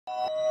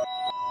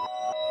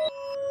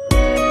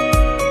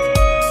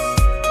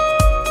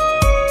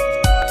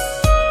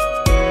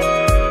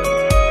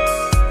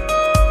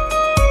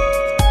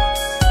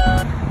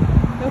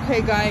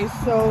Okay guys,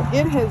 so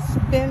it has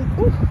been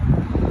a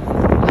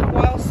little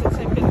while since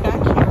I've been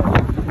back here,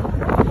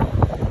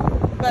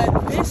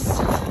 but this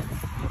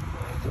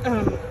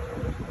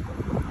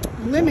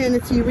lemon,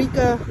 it's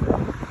Eureka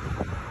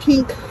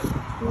Pink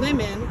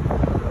Lemon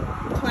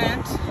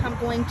plant, I'm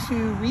going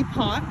to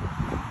repot.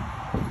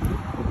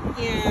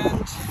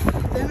 And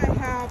then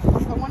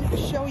I wanted to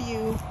show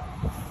you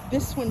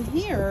this one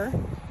here.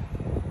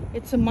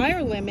 It's a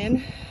Meyer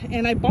lemon,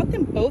 and I bought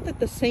them both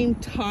at the same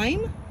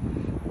time,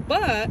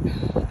 but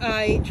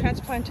I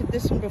transplanted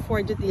this one before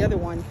I did the other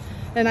one.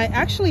 And I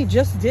actually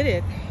just did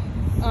it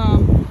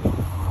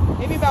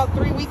maybe about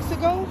 3 weeks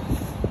ago,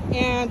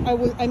 and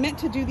I meant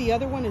to do the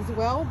other one as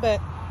well,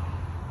 but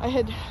I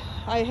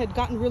had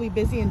gotten really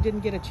busy and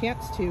didn't get a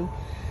chance to.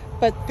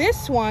 But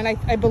this one,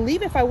 I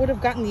believe if I would have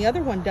gotten the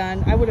other one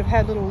done, I would have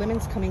had little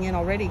lemons coming in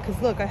already.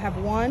 Because look, I have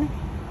 1,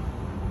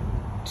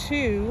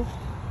 2,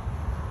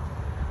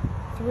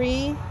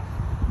 3,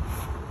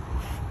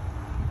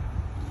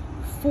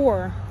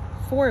 4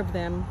 of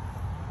them.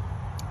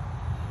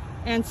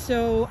 And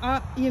so,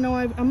 you know,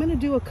 I'm going to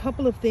do a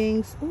couple of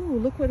things. Ooh,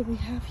 look what we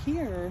have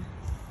here.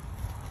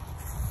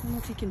 I don't know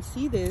if you can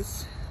see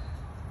this.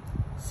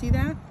 See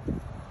that?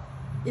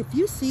 If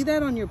you see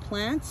that on your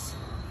plants,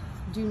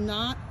 do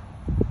not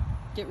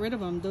get rid of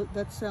them.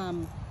 That's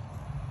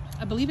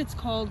I believe it's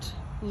called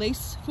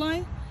Lacewing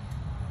Fly,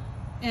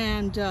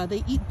 and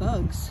they eat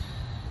bugs.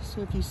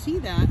 So if you see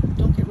that,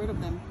 don't get rid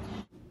of them.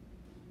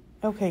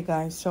 Okay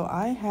guys, so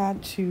I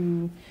had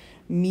to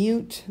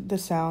mute the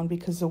sound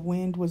because the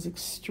wind was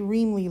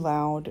extremely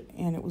loud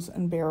and it was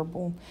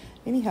unbearable.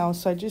 Anyhow,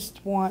 so I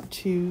just want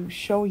to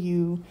show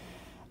you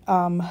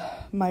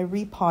my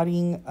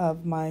repotting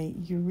of my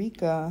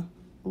Eureka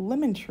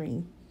lemon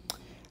tree.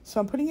 So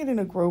I'm putting it in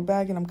a grow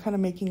bag, and I'm kind of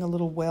making a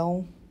little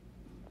well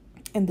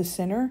in the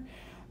center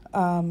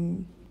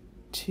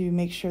to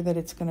make sure that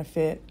it's going to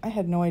fit. I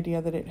had no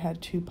idea that it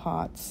had 2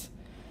 pots,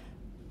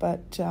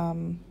 but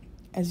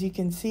as you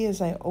can see,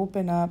 as I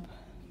open up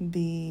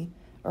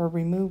or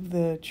remove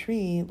the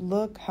tree,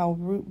 look how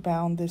root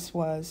bound this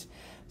was.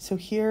 So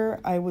here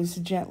I was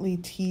gently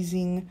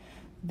teasing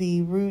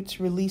the roots,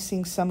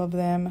 releasing some of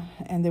them,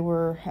 and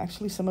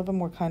some of them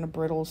were kind of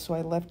brittle, so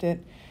I left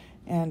it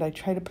and I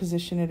tried to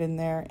position it in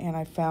there, and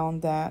I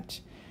found that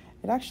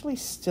it actually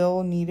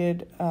still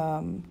needed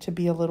to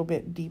be a little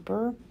bit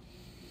deeper.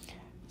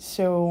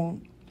 So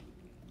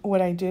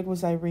what I did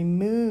was I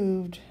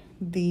removed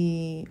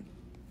the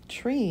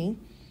tree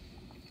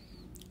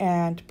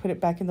and put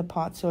it back in the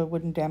pot so it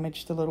wouldn't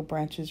damage the little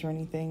branches or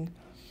anything.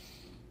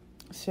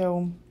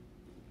 So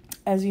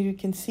as you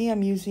can see,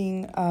 I'm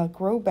using a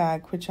grow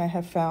bag, which I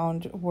have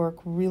found work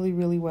really,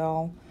 really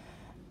well.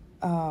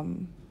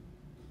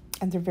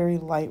 And they're very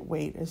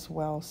lightweight as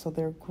well, so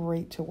they're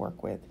great to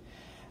work with.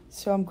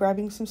 So I'm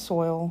grabbing some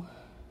soil.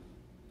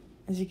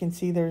 As you can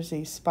see, there's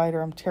a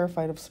spider. I'm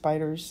terrified of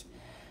spiders.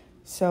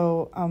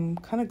 So I'm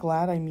kind of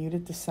glad I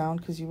muted the sound,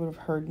 because you would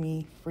have heard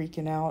me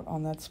freaking out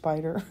on that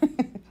spider.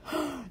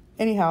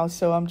 Anyhow,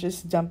 so I'm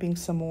just dumping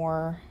some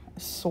more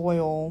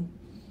soil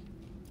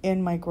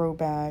in my grow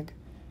bag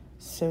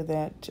so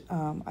that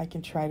I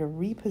can try to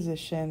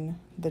reposition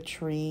the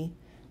tree,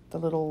 the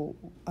little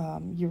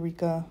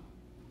Eureka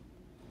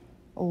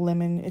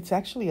lemon. It's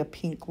actually a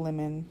pink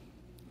lemon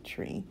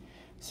tree.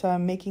 So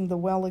I'm making the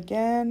well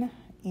again,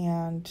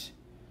 and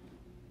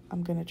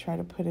I'm going to try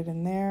to put it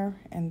in there.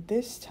 And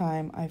this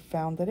time I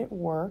found that it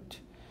worked.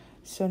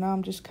 So now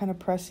I'm just kind of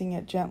pressing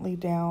it gently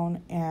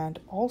down, and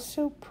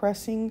also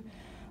pressing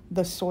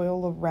the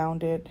soil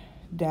around it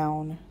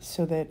down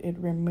so that it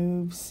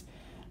removes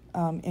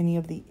any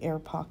of the air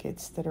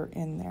pockets that are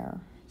in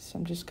there. So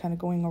I'm just kind of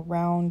going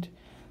around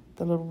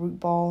the little root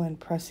ball and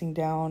pressing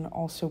down,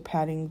 also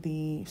patting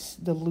the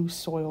loose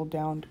soil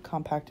down to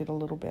compact it a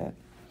little bit.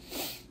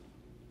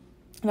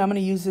 And I'm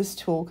going to use this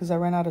tool because I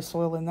ran out of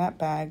soil in that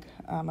bag.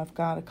 I've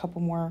got a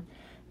couple more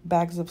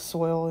bags of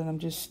soil, and I'm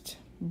just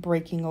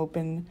breaking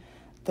open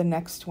the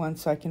next one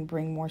so I can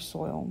bring more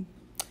soil.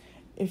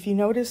 If you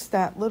notice,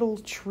 that little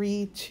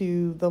tree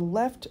to the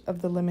left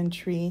of the lemon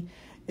tree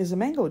is a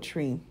mango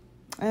tree.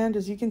 And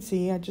as you can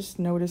see, I just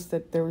noticed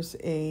that there was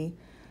a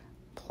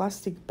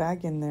plastic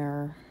bag in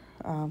there,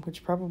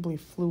 which probably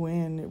flew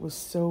in. It was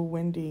so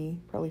windy,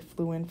 probably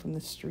flew in from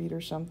the street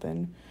or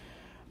something.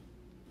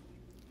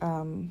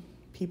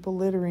 People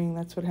littering,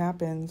 that's what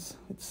happens.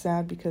 It's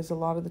sad because a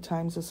lot of the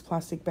times those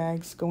plastic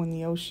bags go in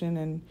the ocean,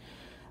 and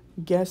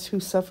guess who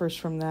suffers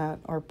from that?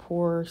 Our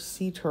poor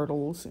sea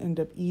turtles end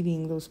up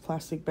eating those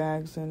plastic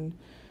bags and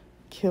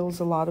kills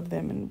a lot of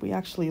them. And we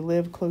actually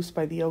live close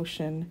by the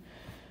ocean,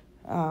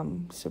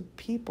 so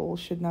people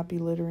should not be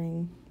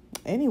littering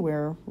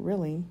anywhere,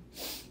 really.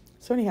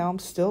 So anyhow, I'm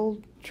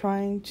still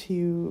trying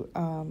to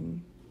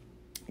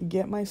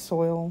get my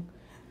soil.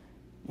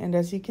 And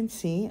as you can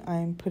see,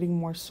 I'm putting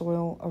more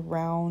soil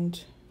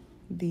around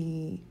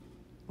the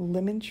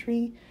lemon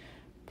tree,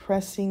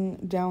 pressing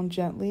down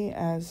gently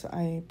as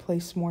I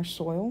place more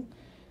soil,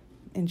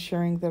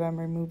 ensuring that I'm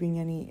removing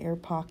any air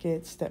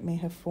pockets that may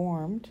have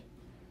formed.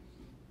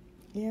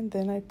 And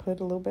then I put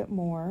a little bit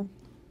more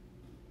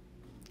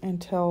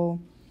until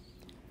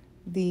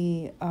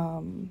the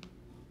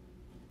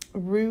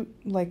root,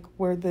 like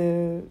where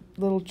the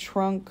little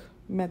trunk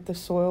met the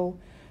soil,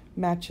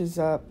 matches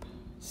up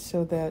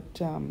so that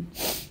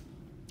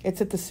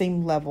it's at the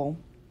same level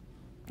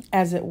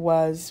as it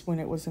was when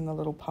it was in the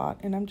little pot.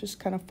 And I'm just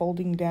kind of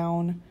folding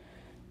down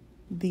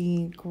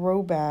the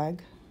grow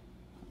bag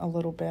a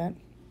little bit.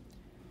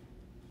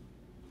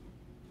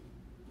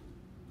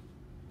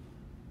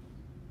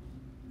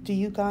 Do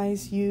you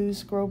guys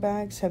use grow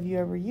bags? Have you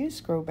ever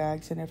used grow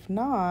bags? And if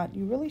not,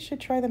 you really should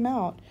try them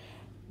out.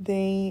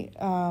 They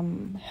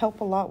help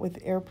a lot with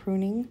air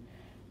pruning,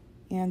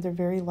 and they're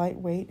very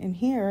lightweight. And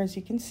here, as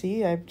you can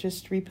see, I've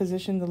just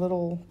repositioned the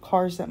little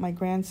cars that my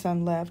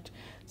grandson left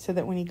so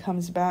that when he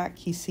comes back,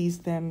 he sees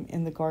them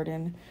in the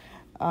garden.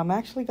 I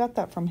actually got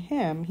that from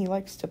him. He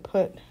likes to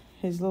put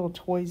his little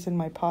toys in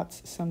my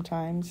pots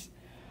sometimes.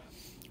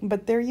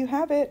 But there you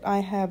have it. I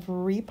have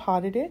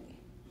repotted it.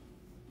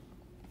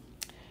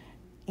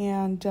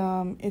 And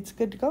it's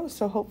good to go.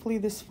 So hopefully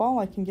this fall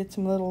I can get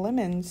some little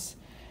lemons.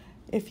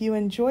 If you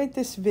enjoyed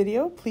this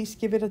video, please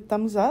give it a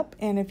thumbs up.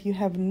 And if you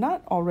have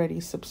not already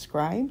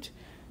subscribed,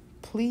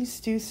 please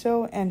do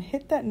so and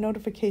hit that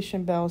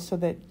notification bell so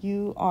that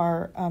you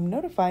are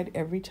notified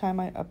every time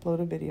I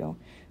upload a video.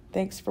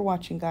 Thanks for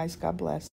watching, guys. God bless.